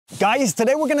Guys,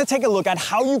 today we're going to take a look at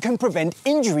how you can prevent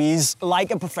injuries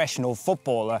like a professional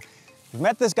footballer. We've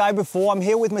met this guy before. I'm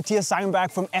here with Mathias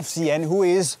Zangenberg from FCN, who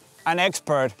is an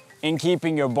expert in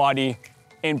keeping your body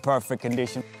in perfect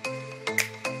condition.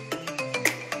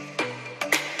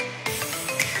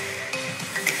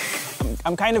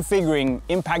 I'm kind of figuring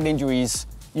impact injuries,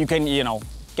 you can,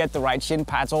 get the right shin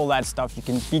pads, all that stuff. You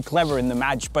can be clever in the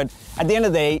match, but at the end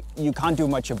of the day, you can't do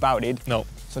much about it. No.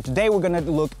 So today we're gonna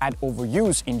look at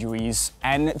overuse injuries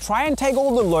and try and take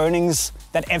all the learnings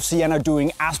that FCN are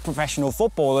doing as professional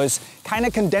footballers, kind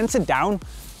of condense it down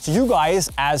so you guys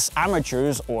as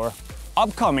amateurs or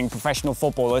upcoming professional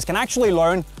footballers can actually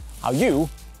learn how you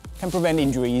can prevent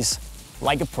injuries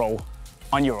like a pro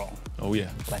on your own. Oh yeah.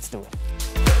 Let's do it.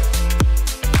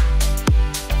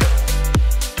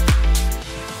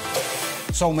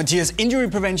 So Matthias, injury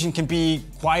prevention can be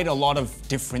quite a lot of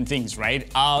different things, right?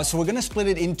 So we're gonna split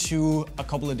it into a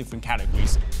couple of different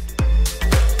categories.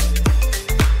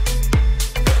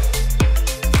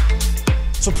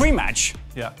 So pre-match,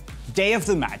 day of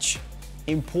the match,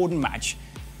 important match.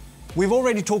 We've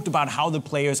already talked about how the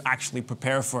players actually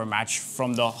prepare for a match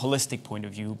from the holistic point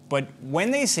of view, but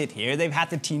when they sit here, they've had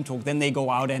the team talk, then they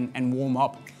go out and warm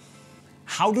up.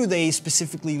 How do they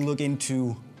specifically look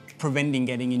into preventing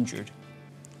getting injured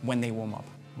when they warm up?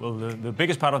 Well, the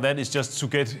biggest part of that is just to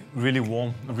get really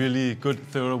warm, a really good,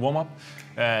 thorough warm-up.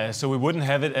 So we wouldn't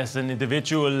have it as an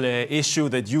individual issue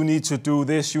that you need to do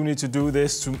this, you need to do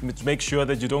this to make sure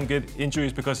that you don't get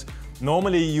injuries, because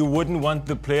normally you wouldn't want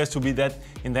the players to be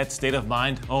in that state of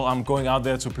mind, oh, I'm going out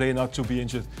there to play, not to be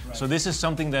injured. Right. So this is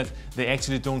something that they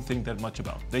actually don't think that much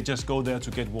about. They just go there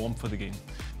to get warm for the game.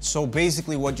 So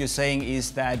basically what you're saying is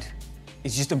that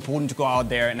it's just important to go out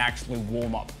there and actually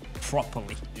warm up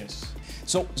properly. Yes.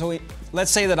 So let's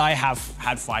say that I have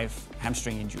had 5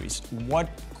 hamstring injuries. What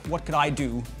could I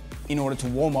do in order to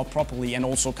warm up properly and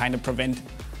also kind of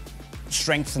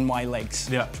strengthen my legs?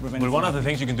 Yeah. Well, one of the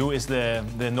things you can do is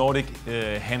the Nordic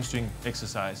hamstring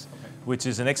exercise, which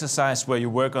is an exercise where you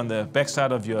work on the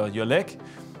backside of your leg,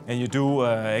 and you do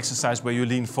exercise where you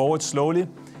lean forward slowly,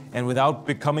 and without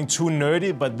becoming too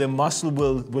nerdy, but the muscle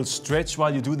will stretch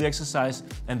while you do the exercise,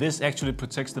 and this actually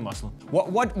protects the muscle.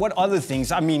 What other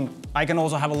things? I mean, I can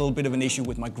also have a little bit of an issue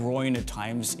with my groin at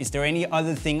times. Is there any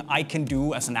other thing I can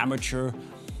do as an amateur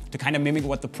to kind of mimic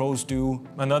what the pros do?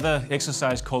 Another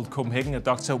exercise called Copenhagen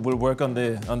adductor will work on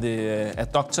the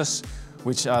adductors,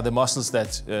 which are the muscles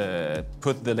that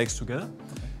put the legs together.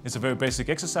 It's a very basic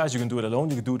exercise. You can do it alone,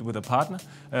 you can do it with a partner.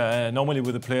 Normally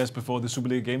with the players before the Super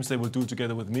League games, they will do it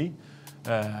together with me.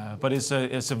 But it's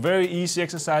a very easy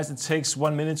exercise. It takes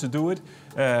 1 minute to do it.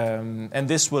 And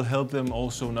this will help them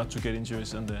also not to get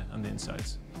injuries on the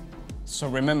insides. So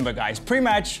remember guys,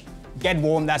 pre-match, get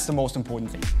warm, that's the most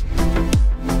important thing.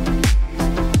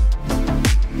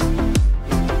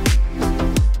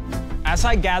 As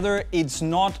I gather, it's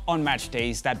not on match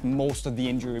days that most of the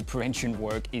injury prevention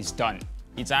work is done.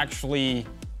 It's actually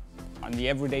on the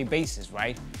everyday basis,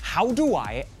 right? How do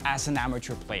I, as an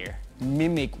amateur player,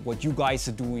 mimic what you guys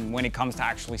are doing when it comes to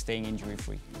actually staying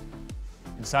injury-free?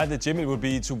 Inside the gym, it would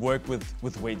be to work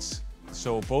with weights.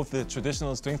 So both the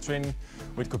traditional strength training,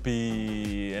 which could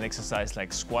be an exercise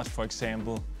like squat, for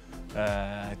example,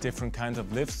 different kinds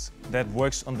of lifts, that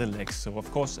works on the legs. So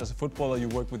of course, as a footballer, you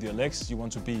work with your legs. You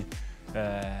want to be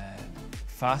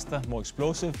faster, more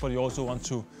explosive, but you also want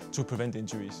to prevent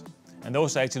injuries. And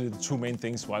those are actually the 2 main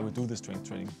things why we do the strength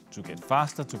training: to get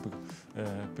faster, to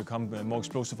become more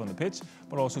explosive on the pitch,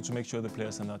 but also to make sure the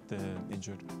players are not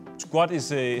injured. Squat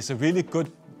is a really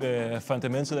good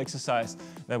fundamental exercise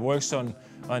that works on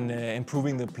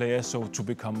improving the player, so to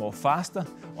become more faster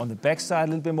on the backside,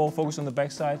 a little bit more focus on the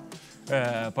backside,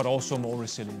 but also more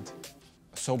resilient.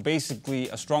 So basically,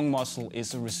 a strong muscle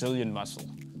is a resilient muscle.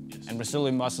 Yes. And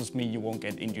resilient muscles mean you won't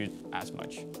get injured as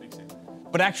much. Exactly.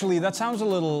 But actually, that sounds a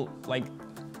little like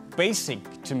basic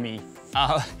to me.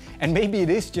 And maybe it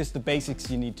is just the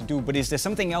basics you need to do, but is there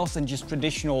something else than just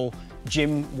traditional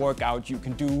gym workout you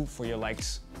can do for your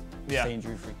legs to stay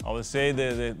injury-free? I would say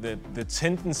the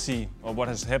tendency, or what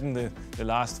has happened the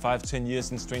last 5-10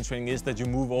 years in strength training, is that you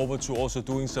move over to also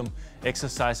doing some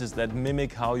exercises that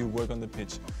mimic how you work on the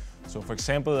pitch. So for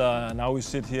example, now we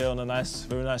sit here on a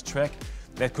very nice track.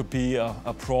 That could be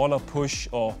a crawler push,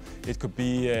 or it could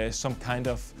be some kind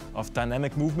of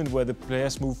dynamic movement where the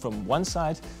players move from one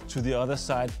side to the other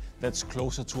side that's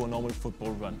closer to a normal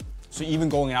football run. So even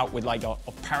going out with like a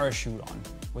parachute on,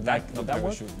 would that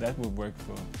work? That would work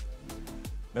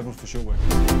that would for sure work.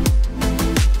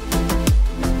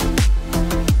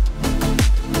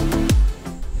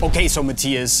 Okay, so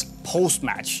Matthias,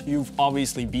 post-match, you've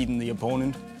obviously beaten the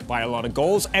opponent. by a lot of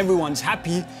goals, everyone's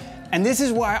happy. And this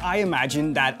is where I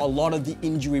imagine that a lot of the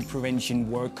injury prevention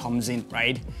work comes in,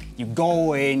 right? You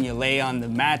go in, you lay on the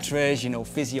mattress, you know,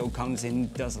 physio comes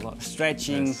in, does a lot of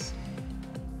stretching. Yes.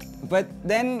 But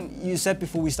then you said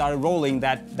before we started rolling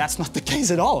that that's not the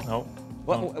case at all. No.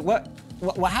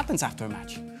 What happens after a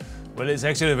match? Well, it's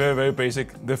actually very, very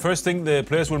basic. The first thing the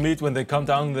players will meet when they come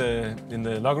down in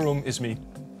the locker room is me.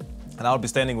 And I'll be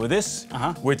standing with this,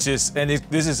 which is,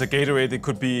 this is a Gatorade. It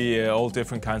could be all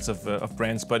different kinds of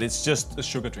brands, but it's just a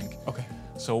sugar drink. Okay.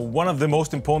 So one of the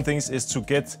most important things is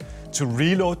to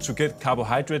reload, to get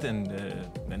carbohydrate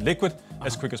and liquid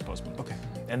as quick as possible. Okay.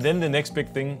 And then the next big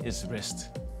thing is rest.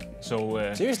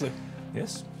 So seriously?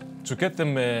 Yes. To get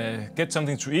them get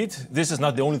something to eat. This is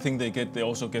not the only thing they get. They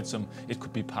also get some. It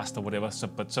could be pasta, whatever.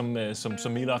 But some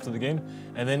meal after the game.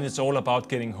 And then it's all about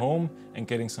getting home and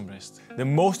getting some rest. The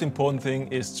most important thing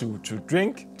is to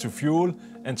drink, to fuel,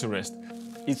 and to rest.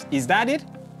 Is that it?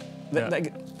 Yeah.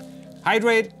 Like,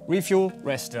 hydrate, refuel,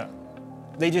 rest. Yeah.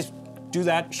 They just do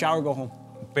that, shower, go home.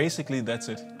 Basically, that's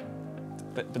it.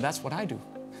 But that's what I do.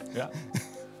 Yeah.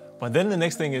 But then the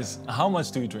next thing is, how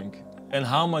much do you drink? And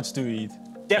how much do you eat?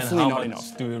 Definitely not enough. And how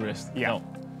much do you rest? Yeah. No.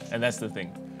 And that's the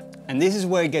thing. And this is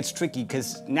where it gets tricky,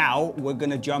 because now we're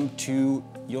gonna jump to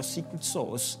your secret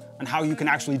sauce and how you can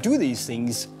actually do these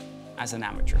things as an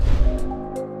amateur.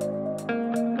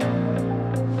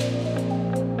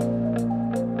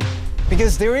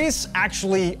 Because there is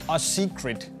actually a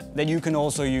secret that you can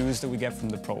also use that we get from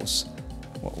the pros.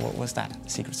 What was that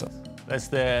secret sauce? That's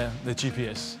the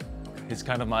GPS. It's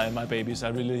kind of my babies. I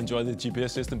really enjoy the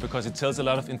GPS system because it tells a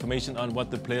lot of information on what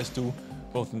the players do,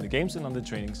 both in the games and on the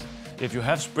trainings. If you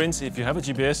have sprints, if you have a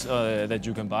GPS that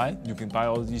you can buy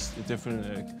all these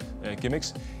different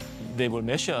gimmicks, they will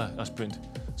measure a sprint.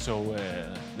 So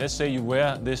let's say you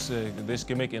wear this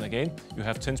gimmick in a game, you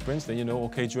have 10 sprints, then you know,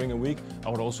 okay, during a week, I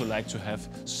would also like to have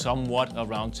somewhat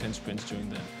around 10 sprints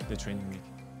during the training week.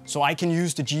 So I can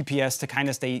use the GPS to kind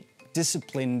of stay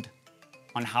disciplined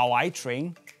on how I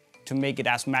train, to make it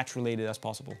as match-related as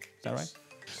possible. Is that right?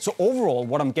 So overall,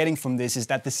 what I'm getting from this is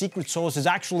that the secret sauce is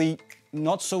actually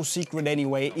not so secret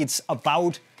anyway. It's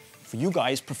about, for you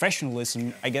guys,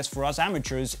 professionalism. I guess for us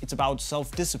amateurs, it's about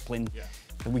self-discipline. Yeah.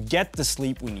 That we get the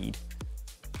sleep we need,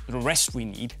 the rest we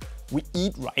need, we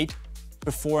eat right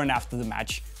before and after the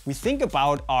match. We think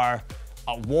about our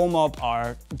warm-up,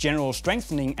 our general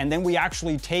strengthening, and then we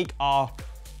actually take our,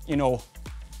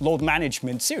 load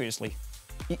management seriously.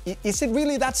 Is it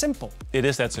really that simple? It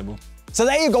is that simple. So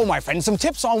there you go, my friends. Some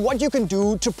tips on what you can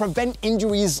do to prevent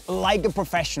injuries like a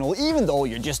professional, even though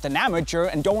you're just an amateur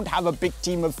and don't have a big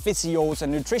team of physios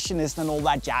and nutritionists and all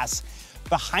that jazz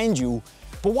behind you.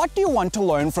 But what do you want to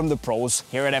learn from the pros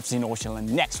here at FC Nordsjaelland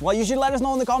next? Well, you should let us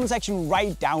know in the comment section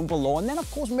right down below. And then,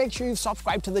 of course, make sure you've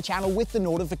subscribed to the channel with the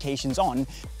notifications on.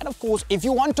 And, of course, if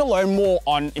you want to learn more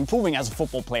on improving as a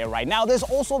football player right now, there's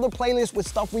also the playlist with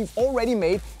stuff we've already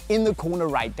made in the corner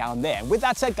right down there. And with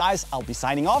that said, guys, I'll be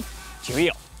signing off.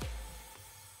 Cheerio.